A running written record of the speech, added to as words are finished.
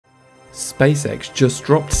SpaceX just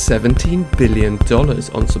dropped $17 billion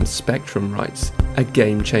on some spectrum rights, a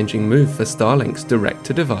game-changing move for Starlink's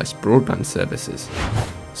direct-to-device broadband services.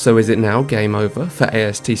 So is it now game over for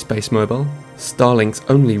AST SpaceMobile, Starlink's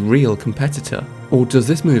only real competitor, or does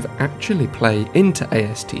this move actually play into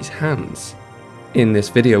AST's hands? In this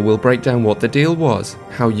video we'll break down what the deal was,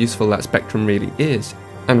 how useful that spectrum really is,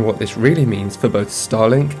 and what this really means for both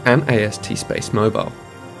Starlink and AST SpaceMobile.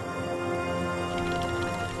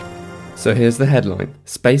 So here's the headline.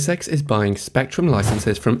 SpaceX is buying spectrum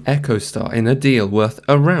licenses from EchoStar in a deal worth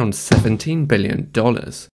around $17 billion.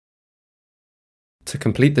 To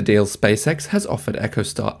complete the deal, SpaceX has offered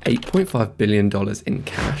EchoStar $8.5 billion in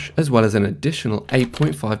cash, as well as an additional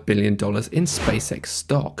 $8.5 billion in SpaceX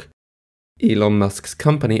stock. Elon Musk's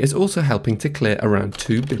company is also helping to clear around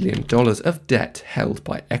 $2 billion of debt held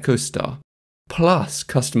by EchoStar. Plus,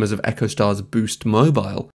 customers of EchoStar's Boost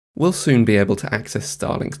Mobile will soon be able to access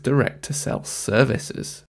Starlink's direct-to-cell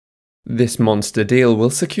services. This monster deal will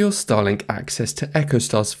secure Starlink access to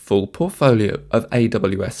EchoStar's full portfolio of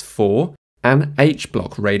AWS-4 and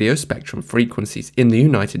H-block radio spectrum frequencies in the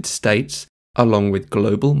United States, along with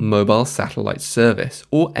global mobile satellite service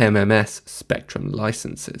or MMS spectrum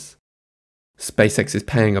licenses. SpaceX is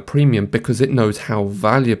paying a premium because it knows how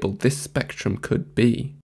valuable this spectrum could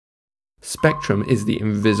be. Spectrum is the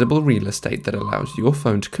invisible real estate that allows your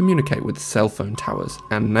phone to communicate with cell phone towers,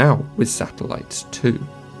 and now with satellites too.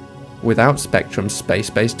 Without Spectrum,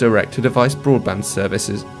 space-based direct-to-device broadband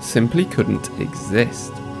services simply couldn't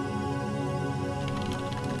exist.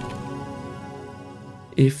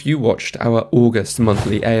 If you watched our August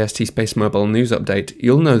monthly AST SpaceMobile news update,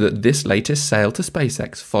 you'll know that this latest sale to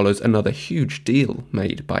SpaceX follows another huge deal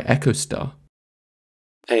made by EchoStar.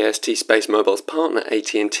 AST SpaceMobile's partner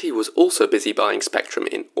AT&T was also busy buying spectrum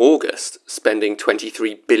in August, spending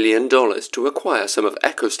 $23 billion to acquire some of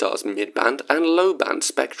EchoStar's mid-band and low-band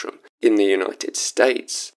spectrum in the United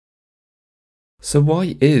States. So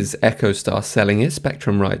why is EchoStar selling its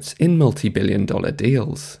spectrum rights in multi-billion-dollar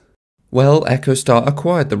deals? Well, EchoStar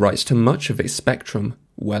acquired the rights to much of its spectrum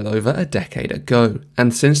well over a decade ago,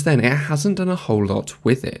 and since then it hasn't done a whole lot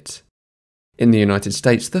with it. In the United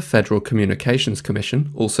States, the Federal Communications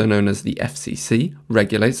Commission, also known as the FCC,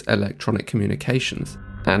 regulates electronic communications,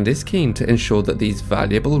 and is keen to ensure that these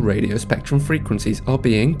valuable radio spectrum frequencies are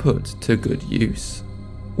being put to good use.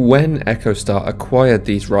 When EchoStar acquired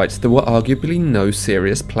these rights, there were arguably no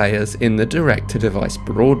serious players in the direct-to-device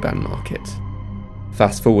broadband market.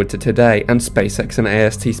 Fast forward to today, and SpaceX and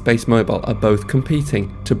AST SpaceMobile are both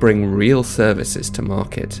competing to bring real services to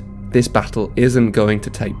market. This battle isn't going to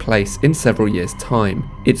take place in several years' time,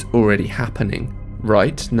 it's already happening,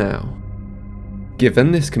 right now.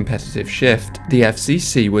 Given this competitive shift, the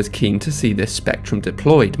FCC was keen to see this spectrum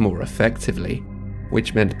deployed more effectively,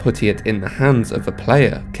 which meant putting it in the hands of a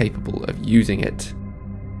player capable of using it.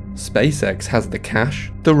 SpaceX has the cash,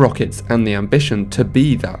 the rockets, and the ambition to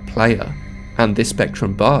be that player, and this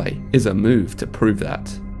spectrum buy is a move to prove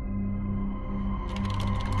that.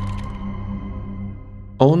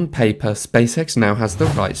 On paper, SpaceX now has the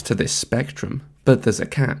rights to this spectrum, but there's a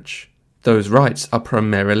catch. Those rights are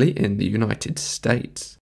primarily in the United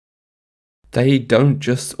States. They don't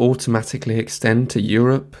just automatically extend to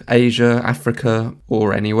Europe, Asia, Africa,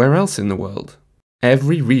 or anywhere else in the world.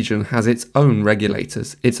 Every region has its own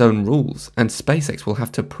regulators, its own rules, and SpaceX will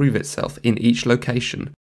have to prove itself in each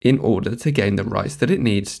location in order to gain the rights that it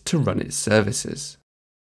needs to run its services.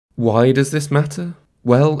 Why does this matter?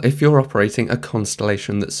 Well, if you're operating a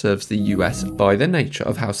constellation that serves the US, by the nature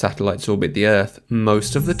of how satellites orbit the Earth,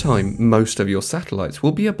 most of the time, most of your satellites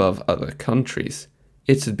will be above other countries.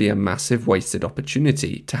 It'd be a massive wasted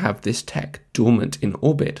opportunity to have this tech dormant in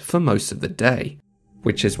orbit for most of the day,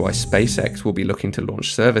 which is why SpaceX will be looking to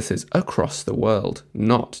launch services across the world,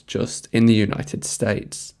 not just in the United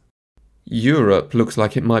States. Europe looks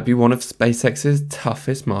like it might be one of SpaceX's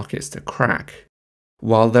toughest markets to crack.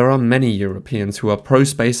 While there are many Europeans who are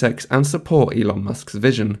pro-SpaceX and support Elon Musk's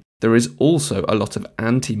vision, there is also a lot of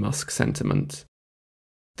anti-Musk sentiment.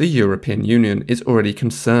 The European Union is already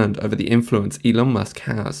concerned over the influence Elon Musk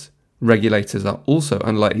has. Regulators are also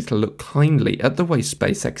unlikely to look kindly at the way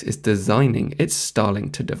SpaceX is designing its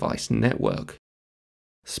Starlink-to-device network.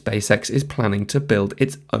 SpaceX is planning to build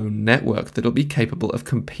its own network that will be capable of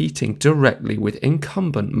competing directly with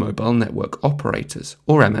incumbent mobile network operators,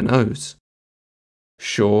 or MNOs.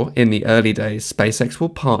 Sure, in the early days, SpaceX will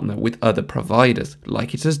partner with other providers,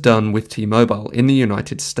 like it has done with T-Mobile in the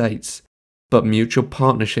United States, but mutual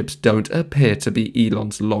partnerships don't appear to be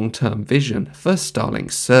Elon's long-term vision for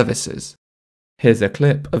Starlink's services. Here's a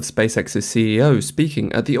clip of SpaceX's CEO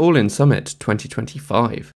speaking at the All-In Summit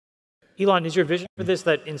 2025. Elon, is your vision for this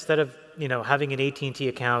that instead of having an AT&T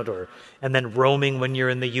account and then roaming when you're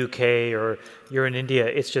in the UK or you're in India,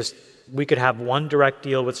 it's just we could have one direct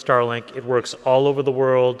deal with Starlink. It works all over the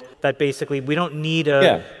world. That basically we don't need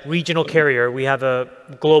a regional carrier. We have a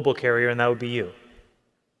global carrier, and that would be you.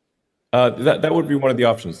 That would be one of the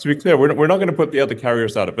options. To be clear, we're not going to put the other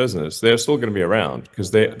carriers out of business. They're still going to be around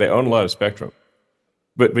because they own a lot of spectrum.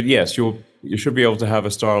 But yes, you should be able to have a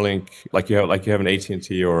Starlink like you have an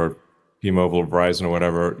AT&T or T-Mobile or Verizon or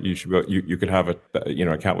whatever. You could have a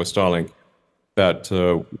account with Starlink that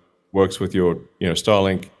works with your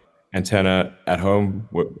Starlink antenna at home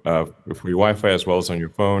for your Wi-Fi as well as on your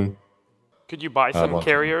phone. Could you buy some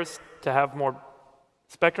carriers to have more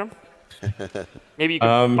spectrum? Maybe you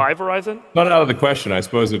could buy Verizon? Not out of the question. I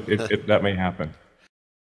suppose that may happen.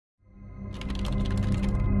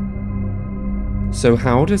 So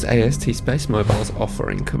how does AST SpaceMobile's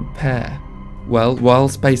offering compare? Well, while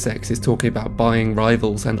SpaceX is talking about buying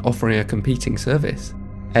rivals and offering a competing service,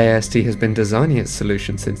 AST has been designing its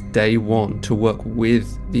solution since day one to work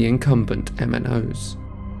with the incumbent MNOs.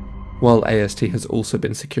 While AST has also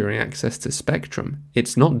been securing access to spectrum,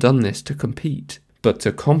 it's not done this to compete, but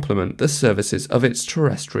to complement the services of its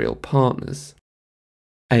terrestrial partners.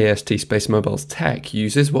 AST SpaceMobile's tech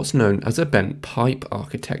uses what's known as a bent pipe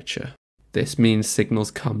architecture. This means signals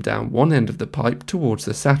come down one end of the pipe towards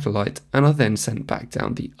the satellite and are then sent back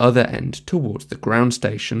down the other end towards the ground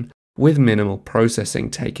station, with minimal processing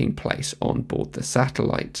taking place on board the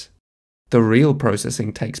satellite. The real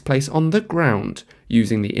processing takes place on the ground,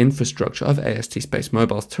 using the infrastructure of AST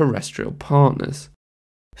SpaceMobile's terrestrial partners.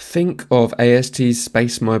 Think of AST's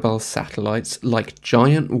SpaceMobile satellites like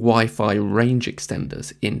giant Wi-Fi range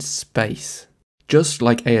extenders in space. Just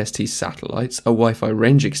like AST's satellites, a Wi-Fi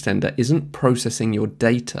range extender isn't processing your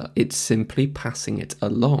data, it's simply passing it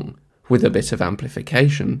along, with a bit of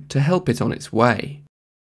amplification to help it on its way.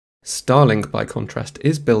 Starlink, by contrast,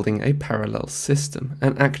 is building a parallel system,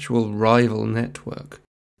 an actual rival network.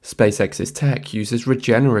 SpaceX's tech uses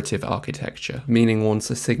regenerative architecture, meaning once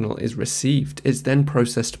a signal is received, it's then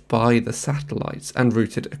processed by the satellites and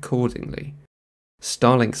routed accordingly.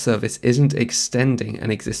 Starlink's service isn't extending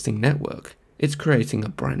an existing network, it's creating a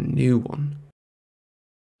brand new one.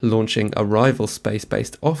 Launching a rival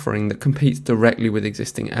space-based offering that competes directly with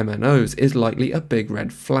existing MNOs is likely a big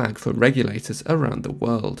red flag for regulators around the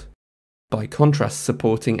world. By contrast,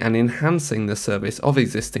 supporting and enhancing the service of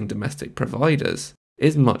existing domestic providers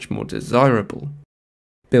is much more desirable.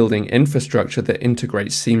 Building infrastructure that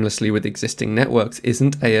integrates seamlessly with existing networks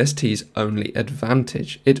isn't AST's only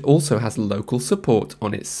advantage, it also has local support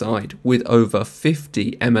on its side, with over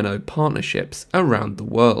 50 MNO partnerships around the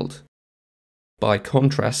world. By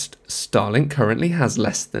contrast, Starlink currently has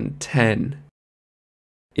less than 10.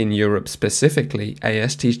 In Europe specifically,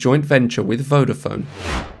 AST's joint venture with Vodafone,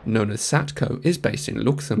 known as Satco, is based in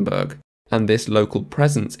Luxembourg, and this local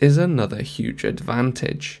presence is another huge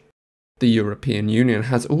advantage. The European Union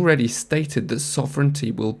has already stated that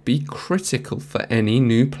sovereignty will be critical for any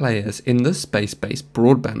new players in the space-based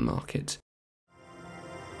broadband market.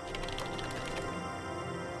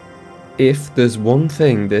 If there's one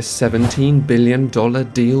thing this $17 billion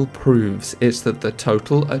deal proves, it's that the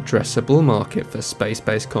total addressable market for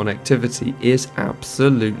space-based connectivity is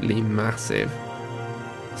absolutely massive.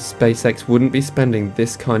 SpaceX wouldn't be spending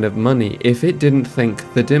this kind of money if it didn't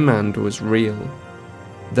think the demand was real.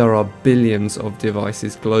 There are billions of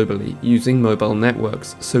devices globally using mobile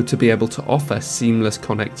networks, so to be able to offer seamless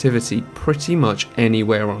connectivity pretty much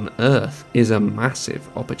anywhere on Earth is a massive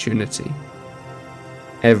opportunity.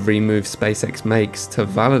 Every move SpaceX makes to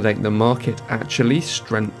validate the market actually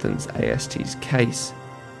strengthens AST's case.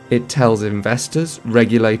 It tells investors,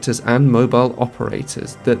 regulators, and mobile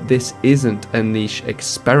operators that this isn't a niche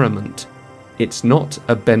experiment. It's not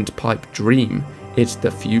a bent pipe dream. It's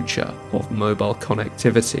the future of mobile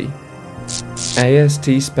connectivity. AST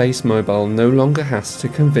SpaceMobile no longer has to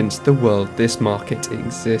convince the world this market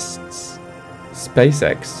exists.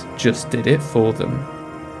 SpaceX just did it for them.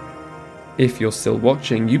 If you're still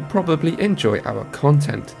watching, you probably enjoy our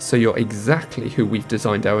content, so you're exactly who we've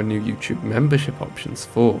designed our new YouTube membership options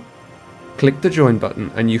for. Click the join button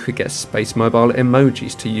and you could get SpaceMobile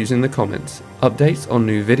emojis to use in the comments, updates on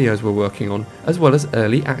new videos we're working on, as well as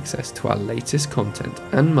early access to our latest content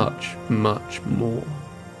and much, much more.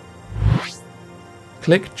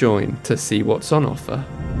 Click join to see what's on offer.